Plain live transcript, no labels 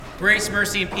Grace,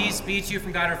 mercy, and peace be to you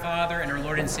from God our Father and our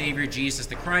Lord and Savior, Jesus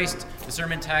the Christ. The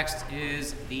sermon text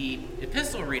is the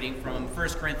epistle reading from 1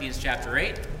 Corinthians chapter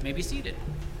 8. You may be seated.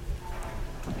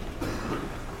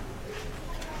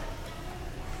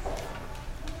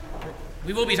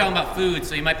 We will be talking about food,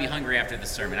 so you might be hungry after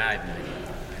this sermon. I have no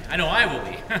idea. I know I will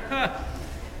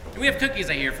be. We have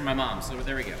cookies, I hear, from my mom, so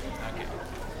there we go. Okay.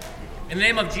 In the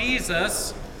name of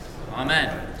Jesus,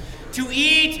 amen. To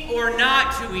eat or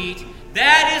not to eat,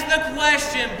 that is the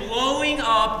question blowing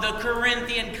up the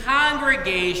Corinthian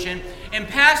congregation, and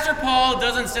Pastor Paul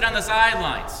doesn't sit on the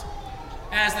sidelines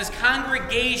as this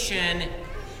congregation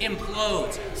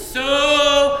implodes.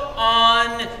 So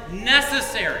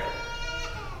unnecessary.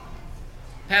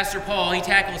 Pastor Paul, he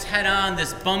tackles head-on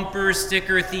this bumper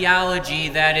sticker theology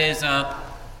that is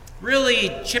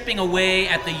really chipping away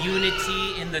at the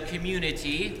unity in the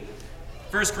community.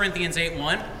 1 Corinthians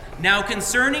 8:1. Now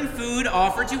concerning food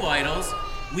offered to idols,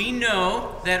 we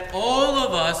know that all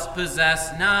of us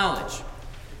possess knowledge.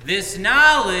 This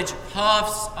knowledge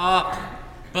puffs up,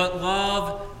 but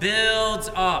love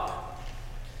builds up.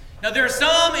 Now there are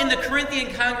some in the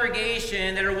Corinthian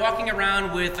congregation that are walking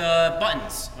around with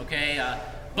buttons, okay?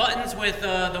 Buttons with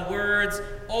the words,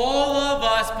 all of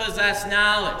us possess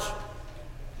knowledge.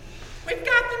 We've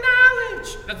got the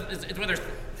knowledge. It's what they're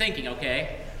thinking,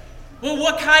 okay? Well,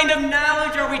 what kind of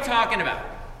knowledge are we talking about?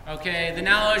 Okay, the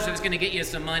knowledge that's going to get you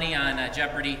some money on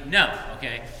Jeopardy? No,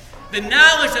 okay? The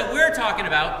knowledge that we're talking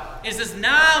about is this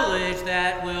knowledge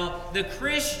that, the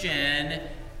Christian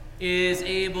is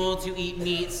able to eat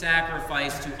meat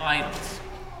sacrificed to idols.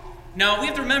 Now, we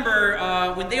have to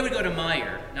remember when they would go to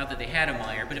Meijer, not that they had a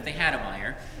Meijer, but if they had a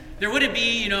Meijer, there would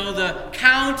be, the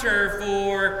counter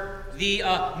for the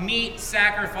meat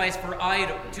sacrificed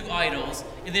to idols,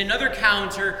 and then another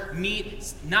counter,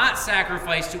 meat not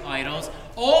sacrificed to idols.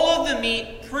 All of the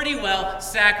meat pretty well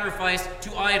sacrificed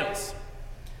to idols.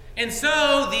 And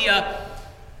so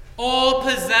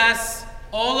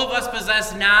all of us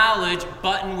possess knowledge,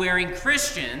 button-wearing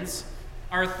Christians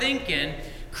are thinking,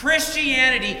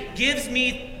 Christianity gives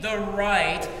me the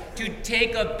right to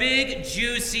take a big,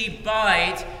 juicy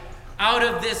bite out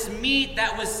of this meat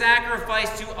that was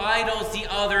sacrificed to idols the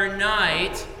other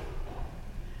night.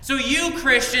 So you,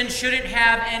 Christians, shouldn't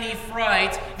have any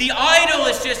fright. The idol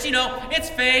is just, it's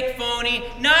fake, phony,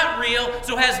 not real,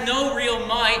 so has no real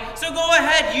might. So go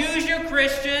ahead, use your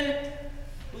Christian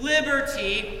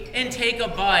liberty and take a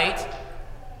bite.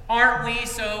 Aren't we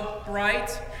so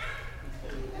bright?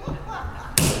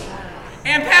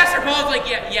 And Pastor Paul's like,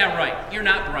 yeah, right. You're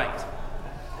not bright.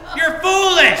 You're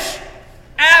foolish.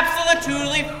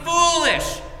 Absolutely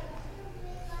foolish.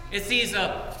 It's these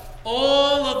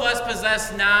all of us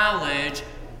possess knowledge,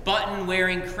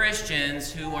 button-wearing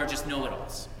Christians who are just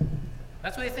know-it-alls.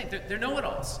 That's what they think. They're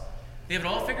know-it-alls. They have it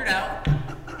all figured out.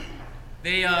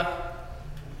 They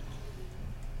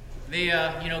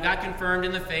got confirmed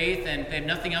in the faith, and they have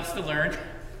nothing else to learn.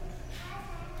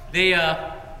 The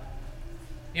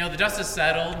dust is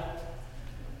settled,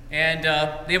 and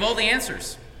they have all the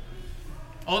answers.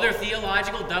 All their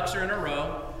theological ducks are in a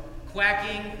row,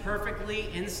 quacking perfectly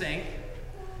in sync.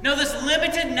 Now, this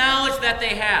limited knowledge that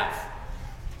they have,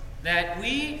 that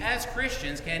we as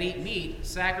Christians can eat meat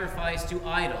sacrificed to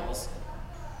idols,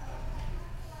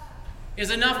 is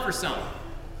enough for some.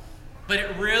 But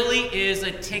it really is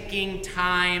a ticking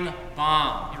time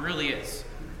bomb. It really is.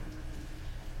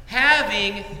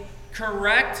 Having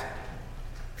correct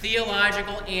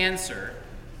theological answer,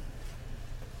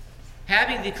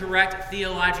 having the correct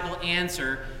theological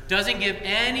answer doesn't give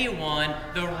anyone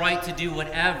the right to do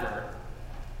whatever,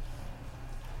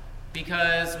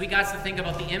 because we got to think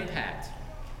about the impact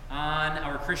on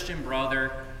our Christian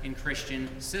brother and Christian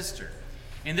sister.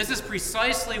 And this is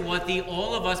precisely what the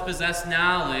all of us possess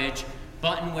knowledge,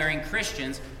 button-wearing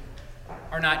Christians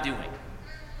are not doing.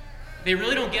 They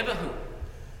really don't give a hoot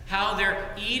how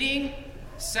they're eating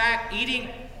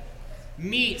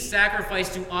meat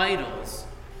sacrificed to idols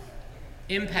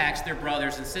impacts their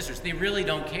brothers and sisters. They really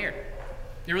don't care.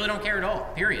 They really don't care at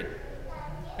all, period.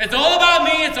 It's all about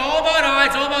me, it's all about I,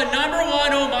 it's all about number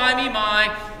one, oh my, me, my.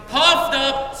 Puffed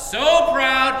up, so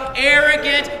proud,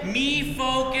 arrogant,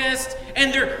 me-focused,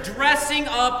 and they're dressing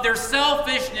up their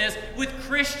selfishness with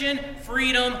Christian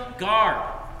freedom garb.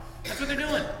 That's what they're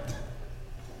doing.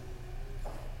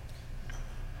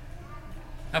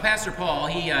 Now, Pastor Paul,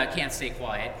 he can't stay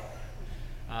quiet.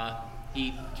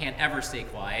 He can't ever stay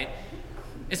quiet,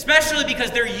 especially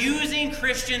because they're using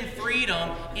Christian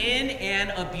freedom in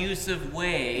an abusive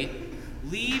way,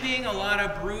 leaving a lot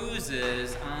of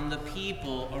bruises on the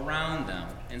people around them.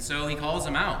 And so he calls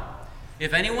them out.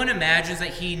 If anyone imagines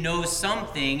that he knows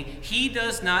something, he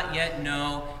does not yet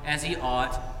know as he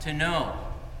ought to know.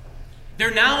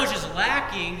 Their knowledge is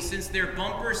lacking since their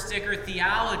bumper sticker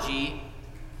theology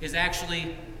is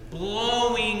actually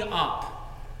blowing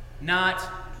up, not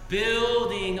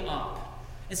building up.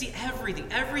 And see,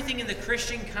 everything in the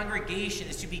Christian congregation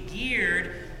is to be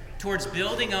geared towards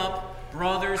building up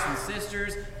brothers and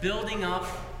sisters, building up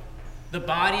the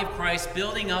body of Christ,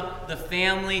 building up the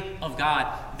family of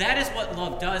God. That is what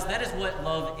love does. That is what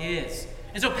love is.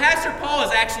 And so Pastor Paul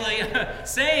is actually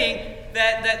saying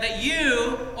that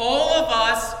you, all of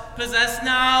us, possess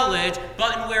knowledge,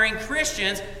 button-wearing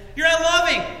Christians. You're not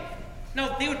loving.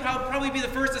 No, they would probably be the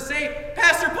first to say,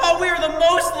 Pastor Paul, we are the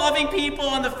most loving people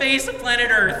on the face of planet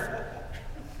Earth.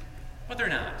 But they're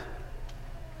not.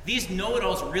 These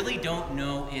know-it-alls really don't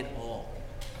know it all,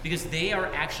 because they are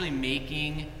actually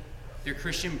making their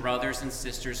Christian brothers and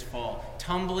sisters fall,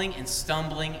 tumbling and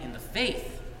stumbling in the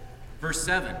faith. Verse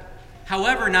 7,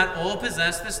 however, not all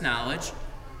possess this knowledge,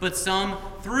 but some,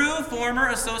 through former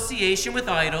association with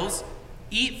idols,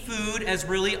 eat food as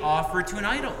really offered to an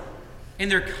idol, and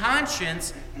their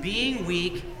conscience, being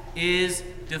weak, is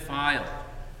defiled.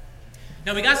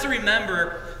 Now we got to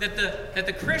remember that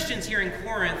the Christians here in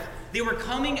Corinth, they were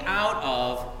coming out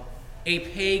of a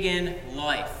pagan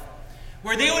life,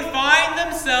 where they would find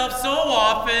themselves so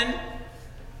often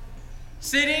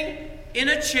sitting in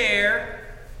a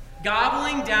chair,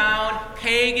 gobbling down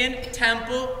pagan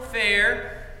temple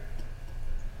fare.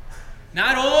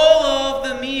 Not all of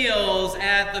the meals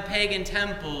at the pagan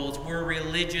temples were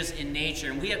religious in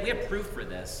nature, and we have proof for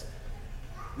this.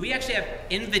 We actually have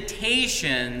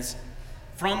invitations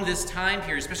from this time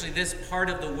period, especially this part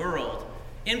of the world,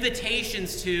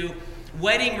 invitations to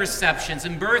wedding receptions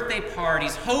and birthday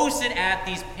parties hosted at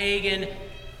these pagan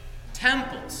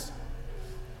temples.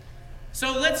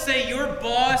 So let's say your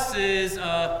boss's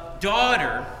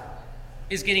daughter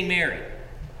is getting married,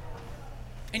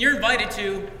 and you're invited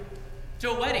to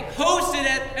a wedding hosted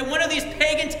at one of these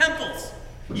pagan temples.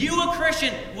 You, a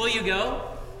Christian, will you go?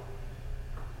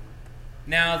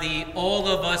 Now, the all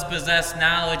of us possess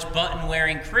knowledge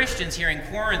button-wearing Christians here in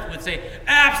Corinth would say,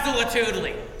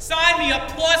 absolutely. Sign me up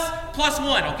plus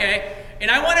one, okay? And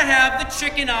I want to have the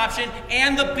chicken option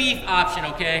and the beef option,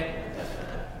 okay?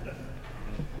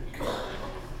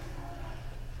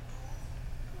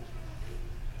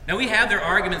 Now, we have their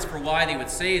arguments for why they would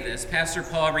say this. Pastor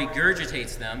Paul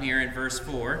regurgitates them here in verse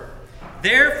 4.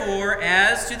 Therefore,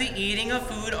 as to the eating of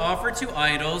food offered to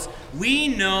idols, we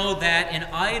know that an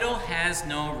idol has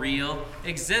no real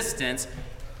existence.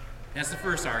 That's the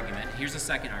first argument. Here's the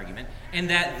second argument. And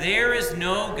that there is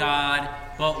no God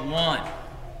but one.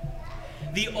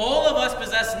 The all of us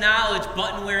possess knowledge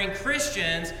button-wearing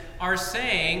Christians are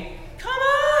saying, come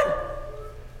on!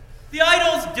 The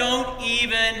idols don't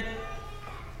even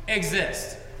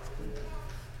exist.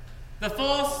 The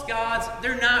false gods,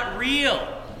 they're not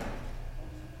real.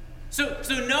 So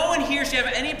no one here should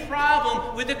have any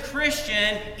problem with a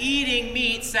Christian eating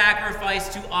meat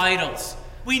sacrificed to idols.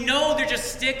 We know they're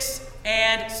just sticks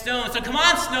and stones. So come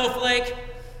on, snowflake.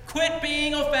 Quit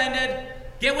being offended.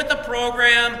 Get with the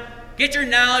program. Get your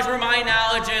knowledge where my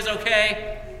knowledge is,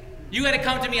 okay? You got to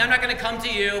come to me. I'm not going to come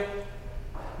to you.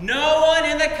 No one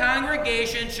in the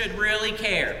congregation should really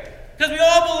care, because we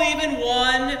all believe in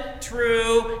one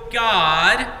true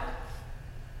God.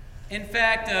 In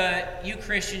fact, you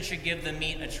Christians should give the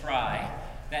meat a try.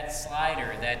 That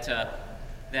slider,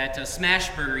 that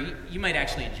smash burger, you might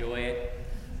actually enjoy it.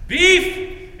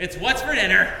 Beef! It's what's for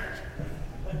dinner.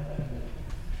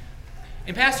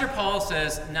 And Pastor Paul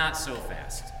says, not so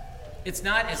fast. It's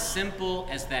not as simple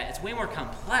as that. It's way more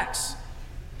complex.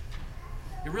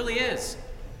 It really is.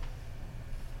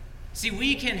 See,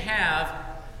 we can have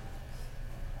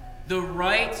the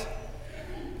right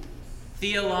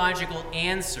theological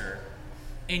answer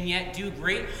and yet do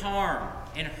great harm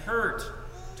and hurt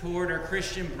toward our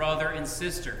Christian brother and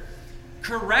sister.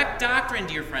 Correct doctrine,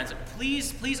 dear friends,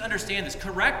 please understand this.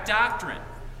 Correct doctrine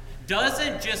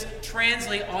doesn't just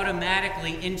translate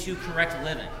automatically into correct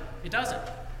living. It doesn't.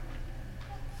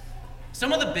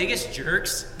 Some of the biggest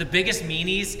jerks, the biggest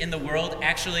meanies in the world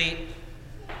actually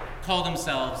call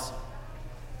themselves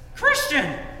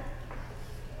Christian.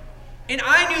 And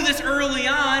I knew this early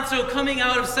on, so coming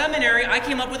out of seminary, I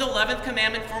came up with 11th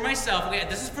commandment for myself. Okay,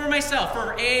 this is for myself,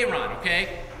 for Aaron,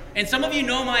 okay? And some of you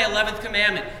know my 11th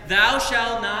commandment. Thou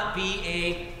shalt not be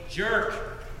a jerk.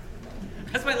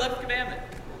 That's my 11th commandment.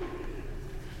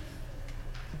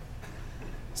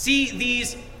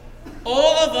 See,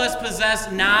 all of us possess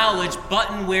knowledge,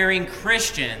 button-wearing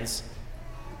Christians.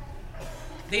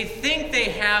 they think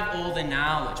they have all the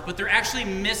knowledge, but they're actually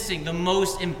missing the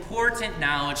most important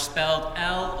knowledge, spelled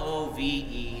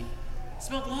L-O-V-E,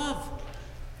 spelled love.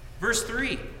 Verse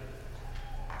 3,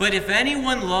 but if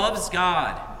anyone loves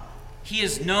God, he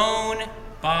is known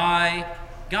by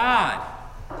God.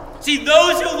 See,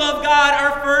 those who love God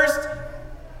are first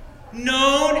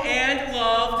known and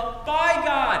loved by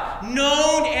God.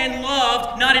 Known and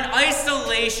loved, not in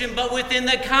isolation, but within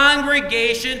the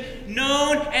congregation,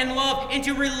 known and loved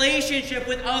into relationship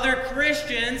with other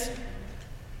Christians,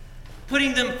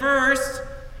 putting them first,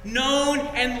 known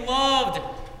and loved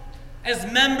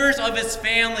as members of his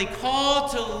family,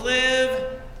 called to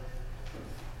live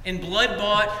in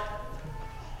blood-bought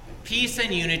peace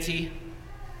and unity.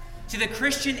 See, the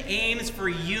Christian aims for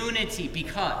unity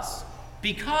because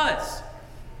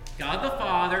God the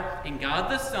Father and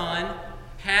God the Son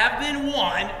have been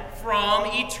one from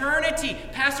eternity.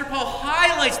 Pastor Paul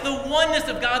highlights the oneness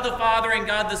of God the Father and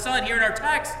God the Son here in our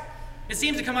text. It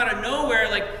seems to come out of nowhere,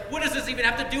 like, what does this even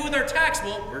have to do with our text?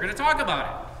 Well, we're going to talk about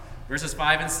it. Verses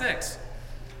 5 and 6.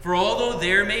 For although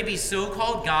there may be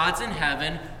so-called gods in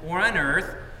heaven or on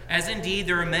earth, as indeed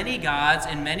there are many gods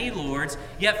and many lords,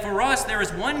 yet for us there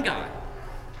is one God,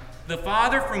 the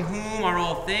Father, from whom are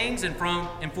all things and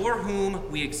for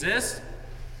whom we exist,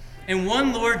 and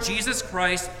one Lord Jesus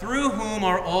Christ, through whom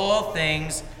are all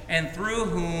things and through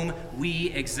whom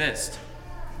we exist.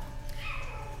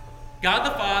 God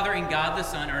the Father and God the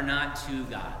Son are not two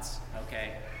gods,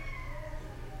 okay?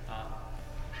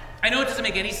 I know it doesn't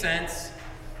make any sense.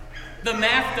 The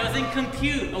math doesn't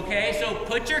compute, okay? So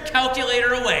put your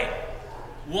calculator away.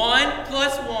 1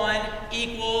 plus 1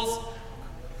 equals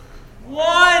 1.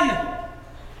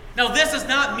 Now, this does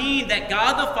not mean that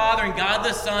God the Father and God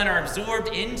the Son are absorbed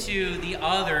into the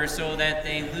other so that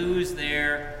they lose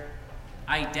their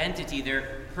identity,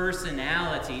 their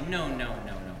personality. No.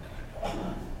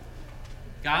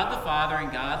 God the Father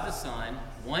and God the Son,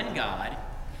 one God,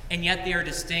 and yet they are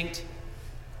distinct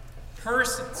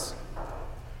persons.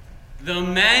 The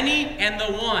many and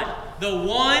the one. The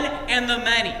one and the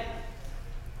many.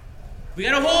 We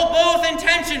got to hold both in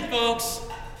tension, folks.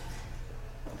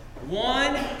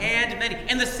 One and many.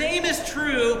 And the same is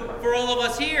true for all of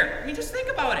us here. I mean, just think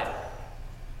about it.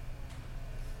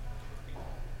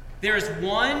 There is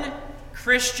one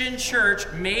Christian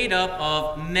church made up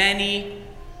of many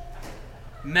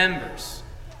members.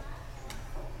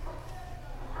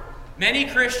 Many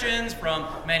Christians from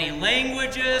many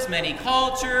languages, many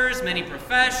cultures, many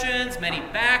professions, many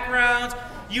backgrounds,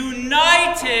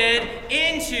 united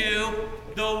into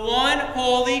the one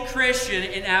holy Christian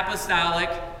and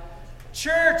apostolic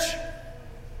church.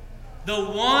 The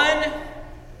one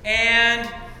and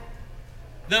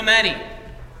the many.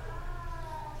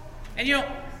 And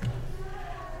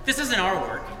this isn't our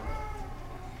work.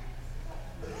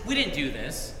 We didn't do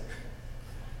this.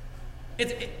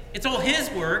 It's all his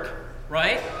work,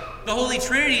 right? The Holy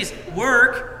Trinity's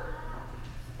work.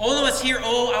 All of us here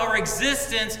owe our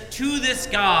existence to this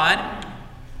God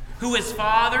who is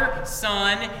Father,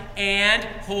 Son, and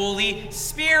Holy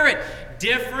Spirit.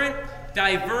 Different,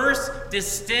 diverse,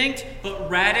 distinct, but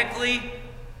radically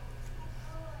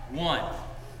one.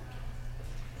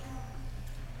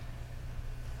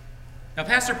 Now,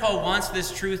 Pastor Paul wants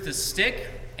this truth to stick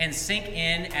and sink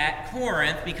in at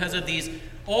Corinth because of these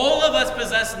all of us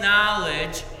possess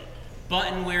knowledge,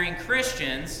 button-wearing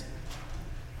Christians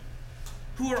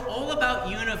who are all about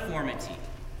uniformity,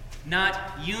 not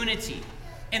unity.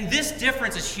 And this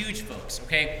difference is huge, folks,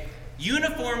 okay?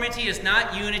 Uniformity is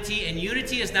not unity, and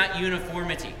unity is not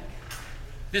uniformity.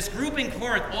 This group in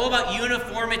Corinth, all about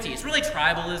uniformity. It's really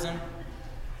tribalism.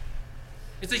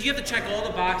 It's like you have to check all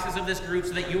the boxes of this group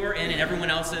so that you are in and everyone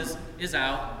else is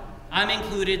out. I'm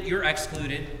included, you're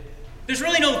excluded. There's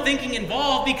really no thinking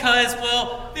involved because,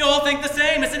 well, they all think the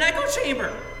same. It's an echo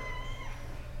chamber.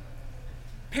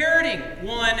 Parroting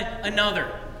one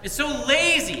another. It's so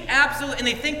lazy, absolutely, and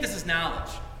they think this is knowledge.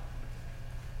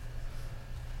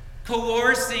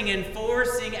 Coercing and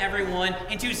forcing everyone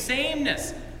into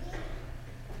sameness.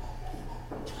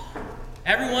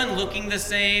 Everyone looking the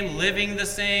same, living the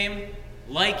same,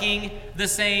 liking the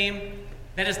same.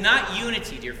 That is not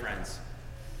unity, dear friends.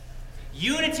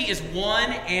 Unity is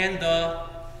one and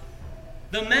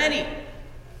the many.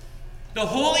 The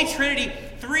Holy Trinity,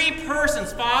 three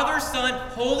persons, Father, Son,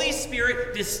 Holy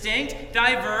Spirit, distinct,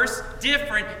 diverse,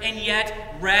 different, and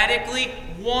yet radically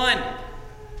one.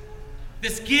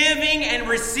 This giving and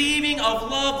receiving of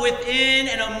love within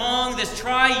and among this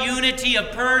triunity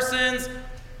of persons.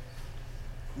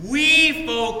 We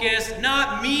focused,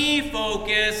 not me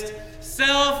focused,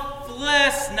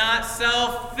 selfless, not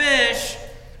selfish,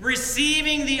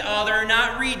 receiving the other,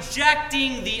 not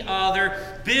rejecting the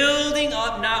other, building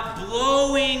up, not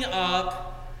blowing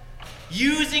up,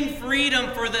 using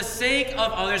freedom for the sake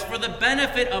of others, for the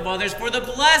benefit of others, for the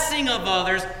blessing of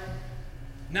others,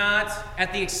 not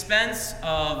at the expense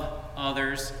of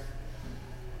others.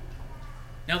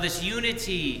 Now, this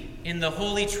unity in the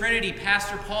Holy Trinity,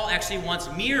 Pastor Paul actually wants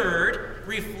mirrored,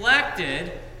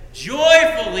 reflected,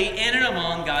 joyfully in and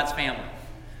among God's family.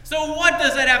 So what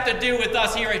does that have to do with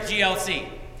us here at GLC?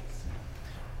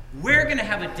 We're going to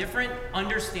have a different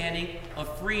understanding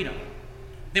of freedom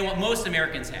than what most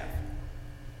Americans have.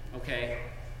 Okay?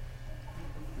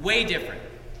 Way different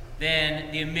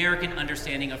than the American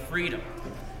understanding of freedom.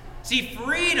 See,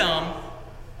 freedom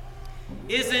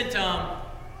isn't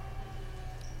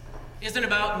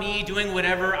about me doing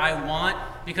whatever I want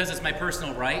because it's my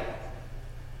personal right,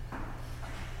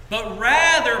 but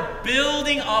rather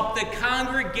building up the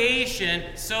congregation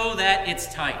so that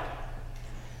it's tight.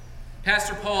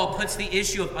 Pastor Paul puts the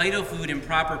issue of idol food in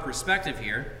proper perspective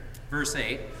here. Verse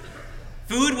 8,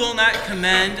 food will not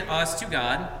commend us to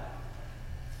God.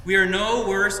 We are no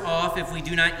worse off if we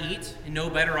do not eat, and no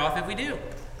better off if we do.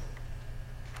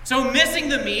 So missing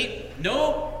the meat,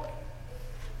 no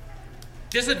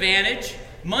disadvantage.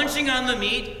 Munching on the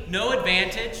meat, no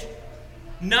advantage.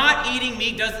 Not eating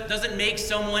meat doesn't make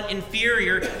someone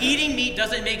inferior. Eating meat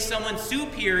doesn't make someone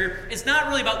superior. It's not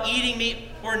really about eating meat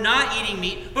or not eating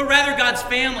meat, but rather God's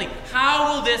family.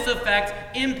 How will this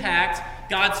impact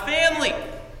God's family?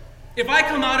 If I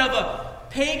come out of a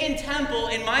pagan temple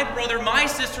and my brother, my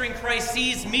sister in Christ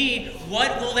sees me,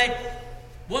 what will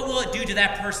it do to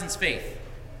that person's faith?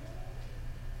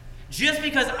 Just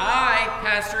because I,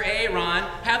 Pastor Aaron,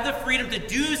 have the freedom to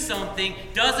do something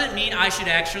doesn't mean I should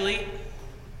actually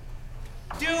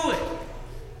do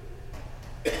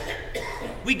it.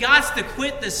 We got to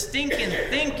quit the stinking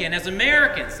thinking as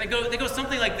Americans. They go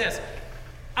something like this.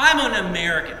 I'm an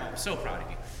American. Oh, I'm so proud of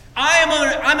you.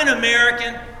 I'm an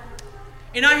American,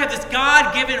 and I have this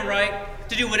God-given right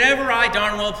to do whatever I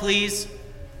darn well please.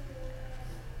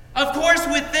 Of course,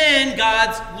 within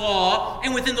God's law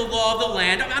and within the law of the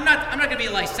land. I'm not going to be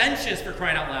licentious, for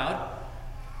crying out loud.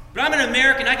 But I'm an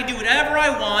American. I can do whatever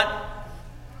I want.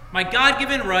 My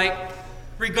God-given right,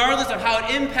 regardless of how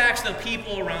it impacts the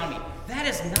people around me. That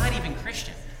is not even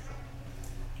Christian.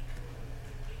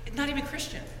 It's not even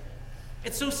Christian.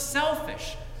 It's so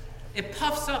selfish. It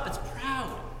puffs up. It's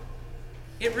proud.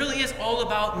 It really is all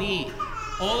about me.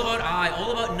 All about I.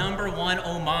 All about number one.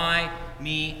 Oh my,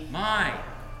 me, my.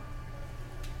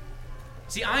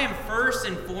 See, I am first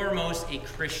and foremost a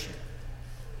Christian.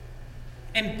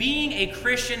 And being a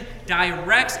Christian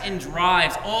directs and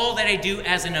drives all that I do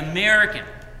as an American.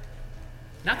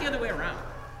 Not the other way around.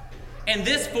 And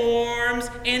this forms,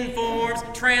 informs,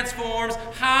 transforms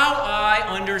how I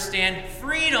understand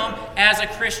freedom as a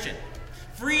Christian.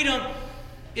 Freedom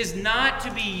is not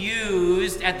to be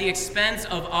used at the expense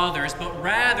of others, but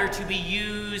rather to be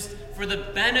used for the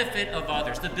benefit of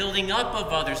others, the building up of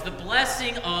others, the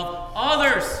blessing of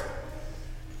others.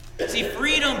 See,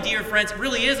 freedom, dear friends,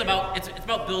 really is it's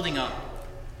about building up,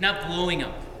 not blowing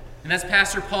up. And that's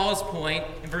Pastor Paul's point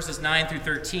in verses 9 through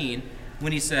 13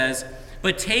 when he says,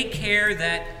 but take care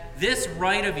that this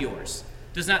right of yours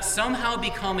does not somehow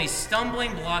become a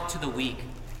stumbling block to the weak.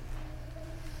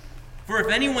 For if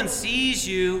anyone sees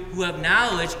you who have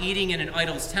knowledge eating in an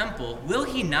idol's temple, will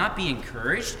he not be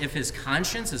encouraged if his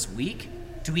conscience is weak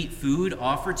to eat food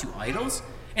offered to idols?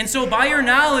 And so by your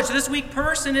knowledge, this weak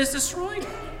person is destroyed,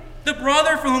 the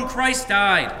brother for whom Christ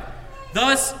died,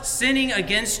 thus sinning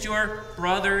against your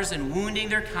brothers and wounding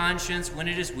their conscience when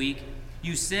it is weak,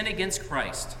 you sin against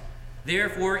Christ.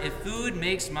 Therefore, if food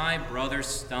makes my brother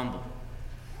stumble,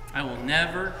 I will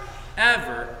never,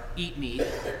 ever eat meat,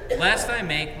 lest I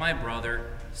make my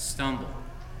brother stumble.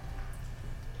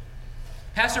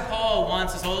 Pastor Paul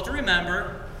wants us all to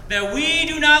remember that we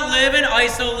do not live in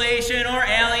isolation or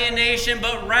alienation,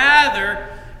 but rather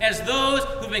as those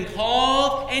who've been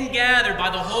called and gathered by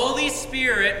the Holy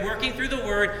Spirit working through the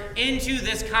Word into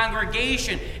this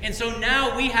congregation. And so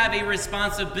now we have a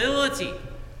responsibility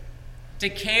to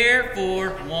care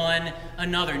for one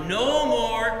another. No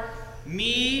more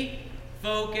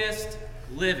me-focused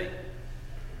living,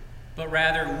 but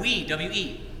rather we,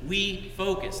 W-E, we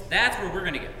focused. That's where we're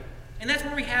going to go. And that's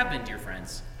where we have been, dear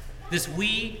friends. This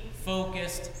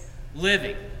we-focused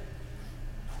living.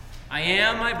 I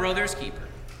am my brother's keeper.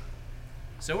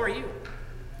 So are you.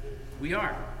 We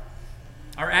are.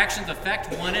 Our actions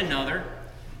affect one another,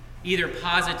 either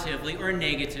positively or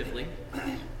negatively,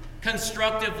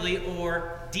 constructively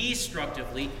or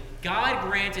destructively. God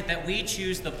granted that we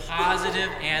choose the positive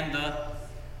and the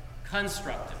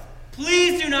constructive.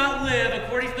 Please do not live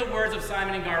according to the words of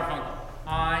Simon and Garfunkel.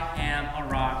 I am a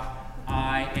rock.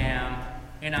 I am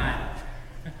an island.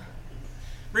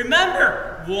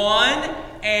 Remember, one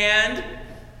and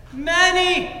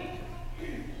many.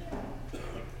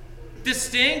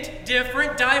 Distinct,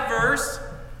 different, diverse,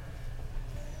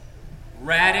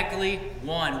 radically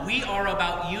one. We are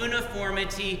about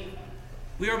uniformity.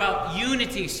 We are about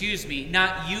unity,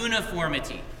 not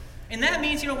uniformity. And that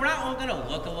means, we're not all going to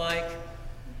look alike,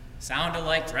 sound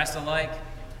alike, dress alike.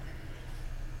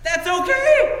 That's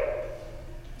okay.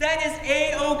 That is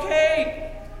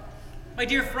a-okay. My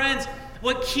dear friends,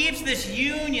 what keeps this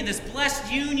union, this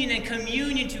blessed union and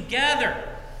communion together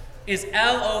is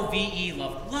L-O-V-E,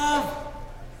 love. Love.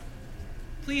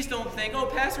 Please don't think,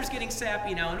 pastor's getting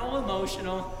sappy now and all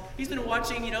emotional. He's been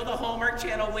watching, the Hallmark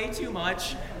Channel way too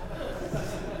much.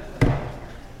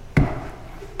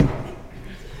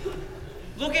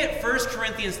 Look at 1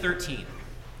 Corinthians 13.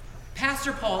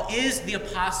 Pastor Paul is the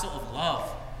apostle of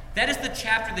love. That is the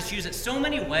chapter that's used at so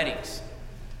many weddings.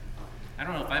 I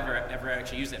don't know if I've ever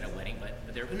actually used that at a wedding,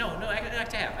 but there. No, I have.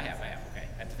 Okay, I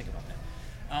have to think about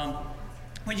that.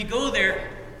 When you go there,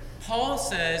 Paul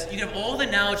says you have all the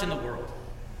knowledge in the world,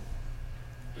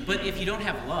 but if you don't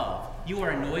have love, you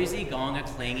are a noisy gong, a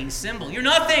clanging cymbal. You're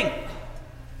nothing.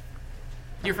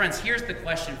 Dear friends, here's the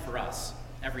question for us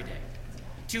every day.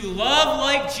 To love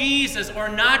like Jesus or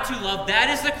not to love, that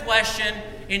is the question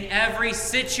in every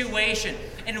situation.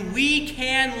 And we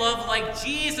can love like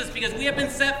Jesus because we have been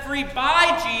set free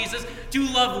by Jesus to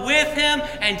love with him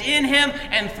and in him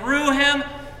and through him.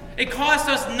 It cost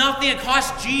us nothing. It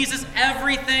cost Jesus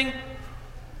everything.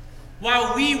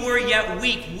 While we were yet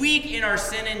weak in our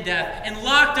sin and death, and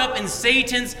locked up in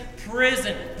Satan's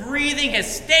prison, breathing his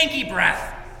stanky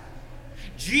breath,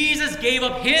 Jesus gave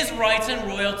up his rights and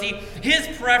royalty, his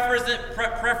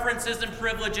preferences and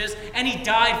privileges, and he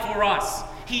died for us.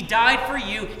 He died for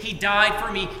you. He died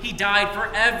for me. He died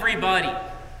for everybody.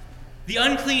 The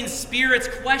unclean spirit's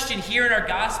question here in our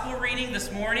gospel reading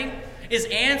this morning is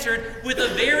answered with a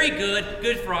very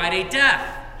Good Friday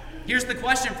death. Here's the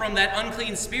question from that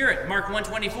unclean spirit, Mark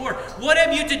 1:24. What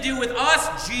have you to do with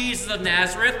us, Jesus of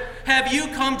Nazareth? Have you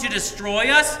come to destroy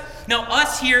us? Now,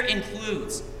 us here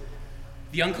includes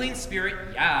the unclean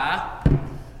spirit,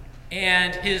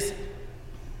 and his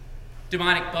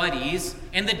demonic buddies,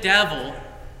 and the devil,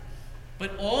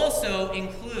 but also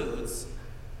includes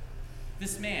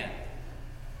this man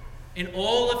and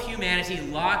all of humanity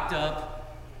locked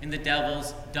up in the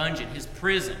devil's dungeon, his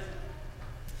prison.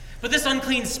 But this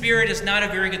unclean spirit is not a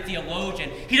very good theologian.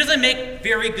 He doesn't make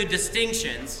very good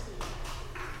distinctions.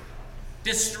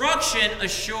 Destruction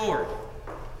assured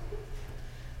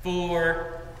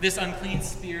for this unclean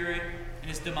spirit and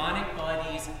his demonic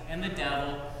buddies and the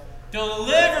devil.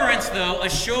 Deliverance, though,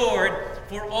 assured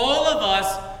for all of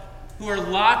us who are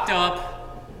locked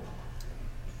up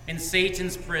in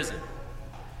Satan's prison,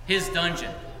 his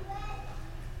dungeon.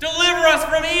 Deliver us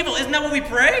from evil. Isn't that what we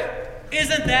pray?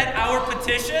 Isn't that our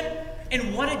petition?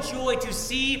 And what a joy to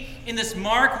see in this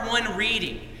Mark 1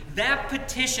 reading that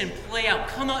petition play out,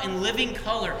 come out in living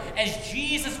color as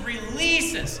Jesus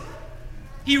releases.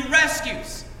 He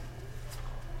rescues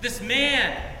this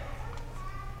man,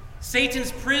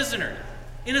 Satan's prisoner,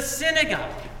 in a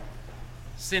synagogue.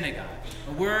 Synagogue,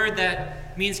 a word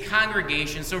that means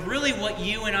congregation. So really what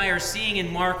you and I are seeing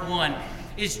in Mark 1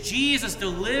 is Jesus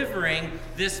delivering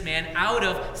this man out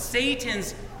of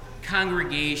Satan's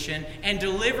congregation and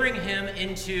delivering him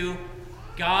into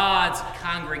God's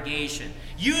congregation.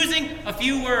 Using a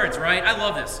few words, right? I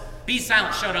love this. Be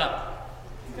silent, shut up.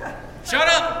 Shut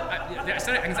up!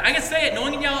 I can say it, no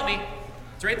one can yell at me.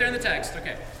 It's right there in the text.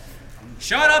 Okay.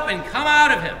 Shut up and come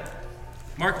out of him.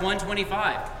 Mark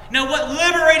 1:25. Now what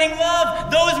liberating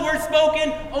love! Those words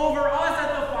spoken over us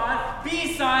at the font.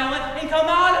 Be silent and come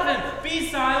out of him. Be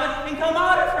silent and come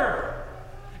out of her.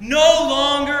 No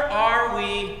longer are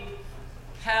we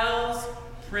hell's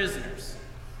prisoners.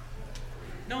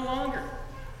 No longer.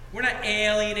 We're not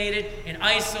alienated and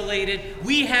isolated.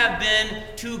 We have been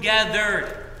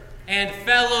togethered and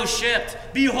fellowshipped.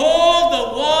 Behold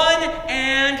the one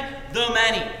and the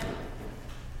many.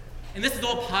 And this is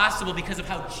all possible because of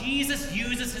how Jesus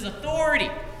uses his authority.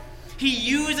 He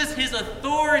uses his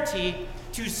authority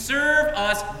to serve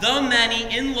us, the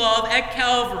many, in love at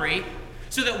Calvary,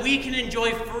 so that we can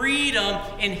enjoy freedom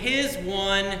in his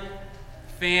one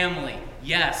family.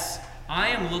 Yes, I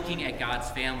am looking at God's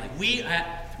family. We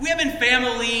have been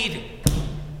familied.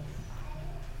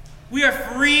 We are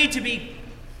free to be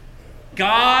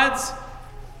God's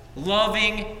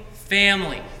loving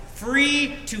family.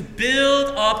 Free to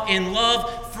build up in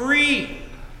love. Free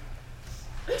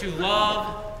to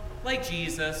love like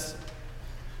Jesus.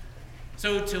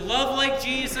 So to love like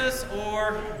Jesus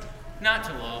or not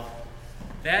to love,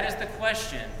 that is the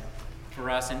question for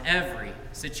us in every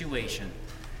situation.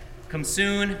 Come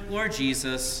soon, Lord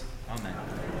Jesus.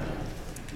 Amen.